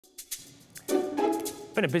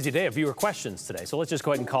Been a busy day of viewer questions today, so let's just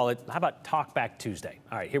go ahead and call it, how about Talk Back Tuesday?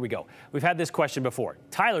 All right, here we go. We've had this question before.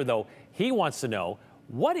 Tyler, though, he wants to know,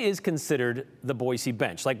 what is considered the Boise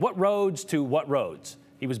bench? Like, what roads to what roads?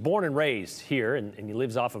 He was born and raised here, and he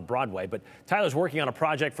lives off of Broadway, but Tyler's working on a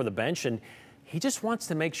project for the bench, and he just wants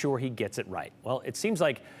to make sure he gets it right. Well, it seems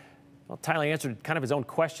like, well, Tyler answered kind of his own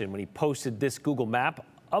question when he posted this Google map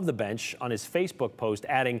of the bench on his Facebook post,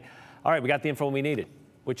 adding, all right, we got the info we needed,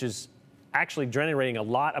 which is actually generating a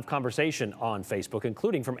lot of conversation on Facebook,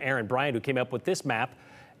 including from Aaron Bryant, who came up with this map,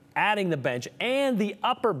 adding the bench and the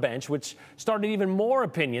upper bench, which started even more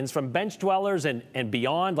opinions from bench dwellers and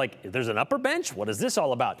beyond. Like, there's an upper bench? What is this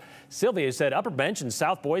all about? Sylvia said upper bench in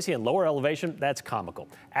South Boise and lower elevation, that's comical.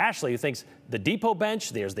 Ashley, who thinks the depot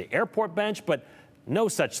bench, there's the airport bench, but no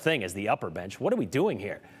such thing as the upper bench. What are we doing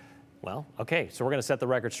here? Well, okay, so we're going to set the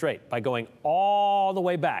record straight by going all the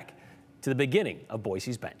way back to the beginning of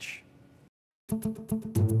Boise's bench.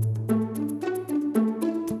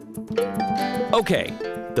 Okay,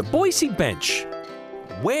 the Boise bench.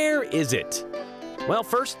 Where is it? Well,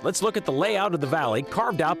 first, let's look at the layout of the valley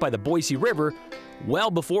carved out by the Boise River well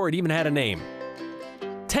before it even had a name.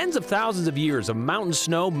 Tens of thousands of years of mountain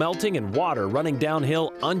snow melting and water running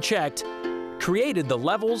downhill unchecked created the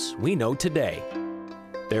levels we know today.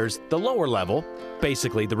 There's the lower level,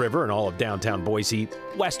 basically the river and all of downtown Boise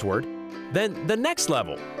westward. Then the next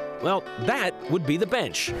level, well, that would be the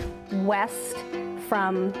bench. West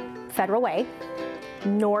from Federal Way,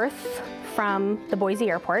 north from the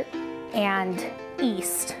Boise Airport, and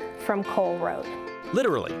east from Cole Road.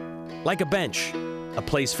 Literally, like a bench, a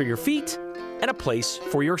place for your feet and a place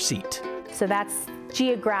for your seat. So that's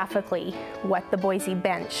geographically what the Boise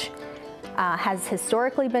bench has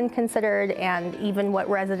historically been considered, and even what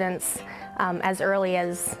residents as early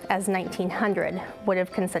as 1900 would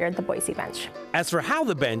have considered the Boise bench. As for how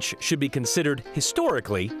the bench should be considered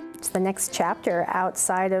historically, it's the next chapter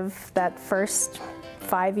outside of that first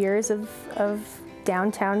 5 years of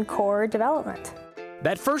downtown core development.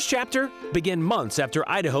 That first chapter began months after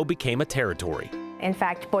Idaho became a territory. In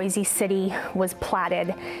fact, Boise City was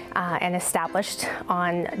platted and established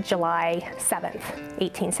on July 7th,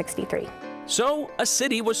 1863. So a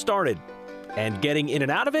city was started, and getting in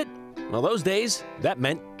and out of it, well, those days, that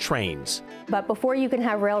meant trains. But before you can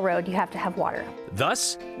have railroad, you have to have water.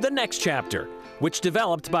 Thus, the next chapter, which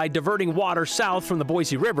developed by diverting water south from the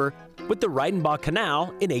Boise River with the Reidenbach Canal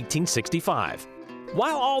in 1865.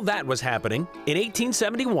 While all that was happening, in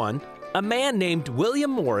 1871, a man named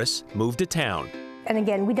William Morris moved to town. And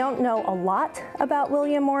again, we don't know a lot about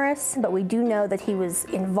William Morris, but we do know that he was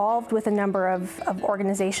involved with a number of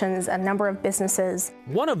organizations, a number of businesses.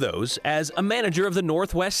 One of those as a manager of the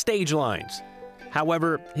Northwest Stage Lines.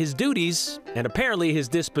 However, his duties, and apparently his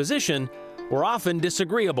disposition, were often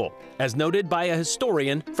disagreeable, as noted by a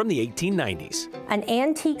historian from the 1890s. An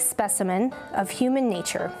antique specimen of human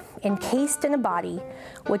nature, encased in a body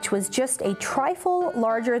which was just a trifle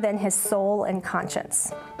larger than his soul and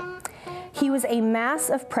conscience. He was a mass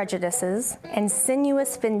of prejudices and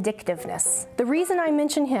sinuous vindictiveness. The reason I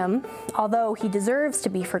mention him, although he deserves to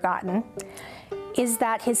be forgotten, is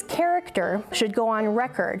that his character should go on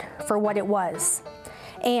record for what it was.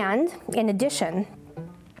 And, in addition,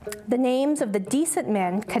 the names of the decent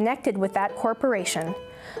men connected with that corporation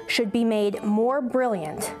should be made more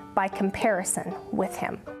brilliant by comparison with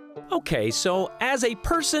him. Okay, so as a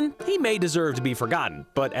person, he may deserve to be forgotten,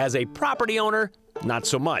 but as a property owner, not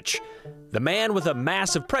so much. The man with a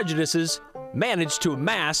mass of prejudices managed to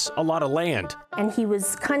amass a lot of land. And he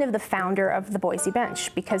was kind of the founder of the Boise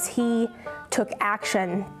bench because he took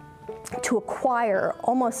action to acquire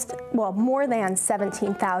more than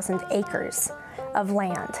 17,000 acres of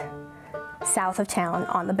land south of town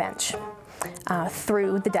on the bench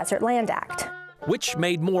through the Desert Land Act, which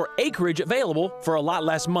made more acreage available for a lot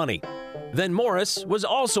less money. Then Morris was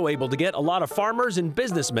also able to get a lot of farmers and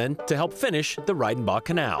businessmen to help finish the Reidenbach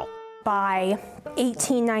Canal. By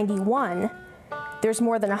 1891, there's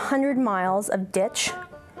more than 100 miles of ditch,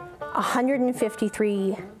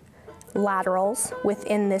 153 laterals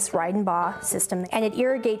within this Reidenbach system, and it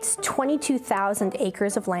irrigates 22,000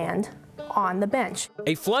 acres of land on the bench.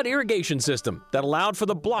 A flood irrigation system that allowed for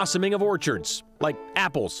the blossoming of orchards, like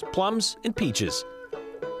apples, plums, and peaches.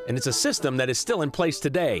 And it's a system that is still in place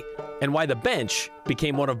today, and why the bench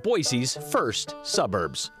became one of Boise's first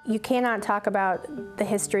suburbs. You cannot talk about the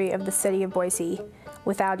history of the city of Boise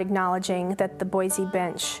without acknowledging that the Boise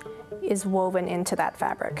bench is woven into that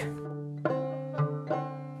fabric.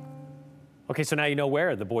 Okay, so now you know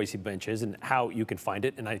where the Boise bench is and how you can find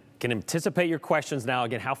it, and I can anticipate your questions now.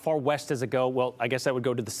 Again, how far west does it go? Well, I guess that would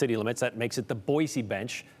go to the city limits. That makes it the Boise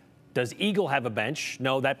bench. Does eagle have a bench?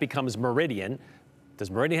 No, that becomes meridian. Does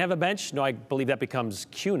meridian have a bench? No, I believe that becomes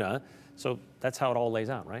cuna. So that's how it all lays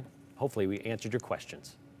out, right? Hopefully we answered your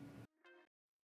questions.